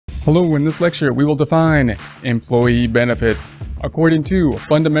Hello, in this lecture we will define employee benefits. According to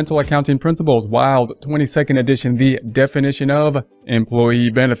Fundamental Accounting Principles, Wild 22nd edition, the definition of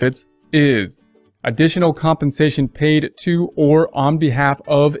employee benefits is additional compensation paid to or on behalf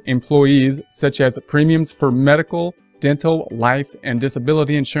of employees, such as premiums for medical, dental, life, and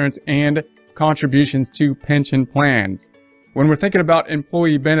disability insurance, and contributions to pension plans. When we're thinking about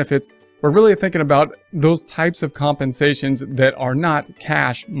employee benefits, we're really thinking about those types of compensations that are not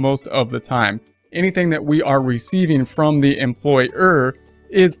cash most of the time. Anything that we are receiving from the employer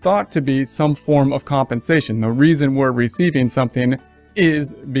is thought to be some form of compensation. The reason we're receiving something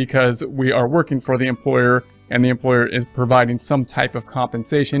is because we are working for the employer and the employer is providing some type of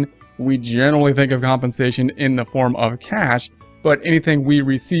compensation. We generally think of compensation in the form of cash, but anything we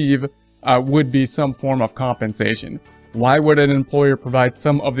receive would be some form of compensation. Why would an employer provide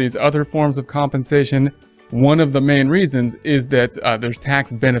some of these other forms of compensation? One of the main reasons is that there's tax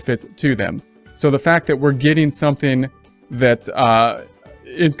benefits to them. So the fact that we're getting something that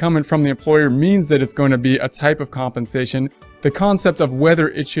is coming from the employer means that it's going to be a type of compensation. The concept of whether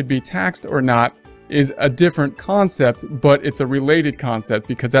it should be taxed or not is a different concept, but it's a related concept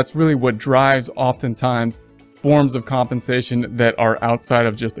because that's really what drives oftentimes forms of compensation that are outside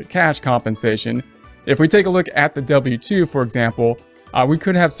of just the cash compensation. If we take a look at the W-2, for example, we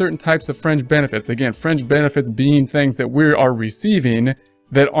could have certain types of fringe benefits. Again, fringe benefits being things that we are receiving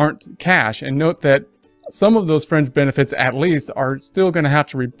that aren't cash. And note that some of those fringe benefits, at least, are still going to have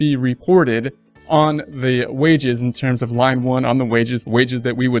to be reported on the wages in terms of line 1 on the wages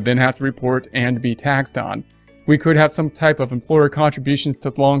that we would then have to report and be taxed on. We could have some type of employer contributions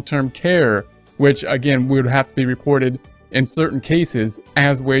to long-term care, which again would have to be reported in certain cases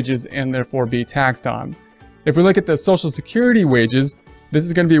as wages and therefore be taxed on. If we look at the Social Security wages, this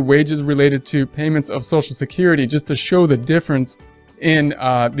is going to be wages related to payments of Social Security, just to show the difference in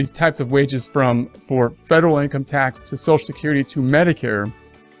these types of wages for federal income tax to Social Security to Medicare.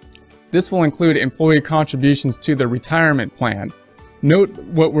 This will include employee contributions to the retirement plan. Note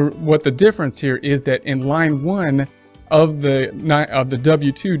what the difference here is that in line 1 of the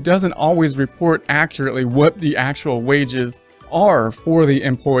W-2 doesn't always report accurately what the actual wages are for the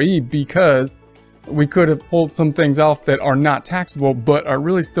employee, because we could have pulled some things off that are not taxable but are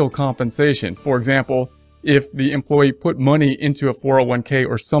really still compensation. For example, if the employee put money into a 401k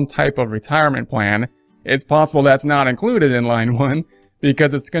or some type of retirement plan, it's possible that's not included in line 1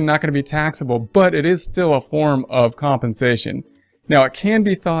 because it's not going to be taxable, but it is still a form of compensation. Now, it can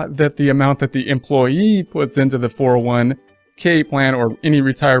be thought that the amount that the employee puts into the 401k plan or any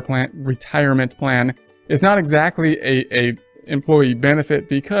retirement plan is not exactly a employee benefit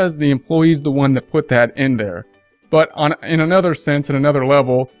because the employee is the one that put that in there. But in another sense, at another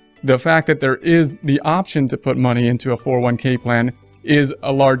level, the fact that there is the option to put money into a 401k plan is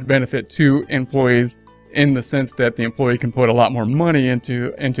a large benefit to employees, in the sense that the employee can put a lot more money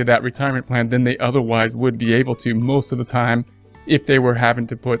into that retirement plan than they otherwise would be able to most of the time if they were having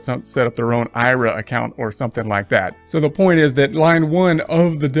to set up their own IRA account or something like that. So the point is that line 1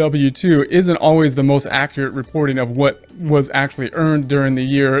 of the W-2 isn't always the most accurate reporting of what was actually earned during the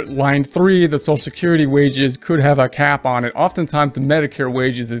year. Line 3, the Social Security wages, could have a cap on it. Oftentimes the Medicare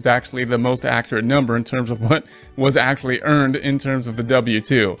wages is actually the most accurate number in terms of what was actually earned in terms of the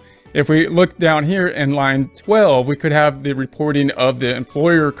W-2. If we look down here in line 12, we could have the reporting of the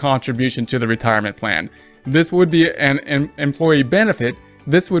employer contribution to the retirement plan. This would be an employee benefit.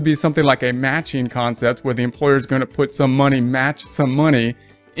 This would be something like a matching concept where the employer is going to put some money, match some money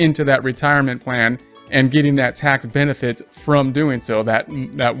into that retirement plan and getting that tax benefit from doing so.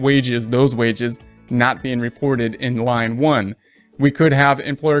 Those wages not being reported in line 1. We could have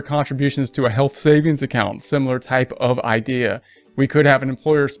employer contributions to a health savings account, similar type of idea. We could have an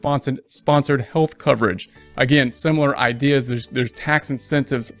employer-sponsored health coverage. Again, similar ideas. There's tax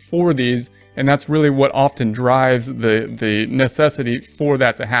incentives for these, and that's really what often drives the necessity for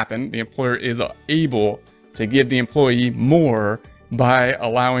that to happen. The employer is able to give the employee more by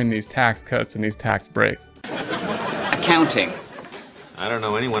allowing these tax cuts and these tax breaks. Accounting. I don't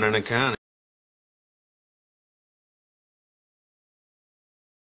know anyone in accounting.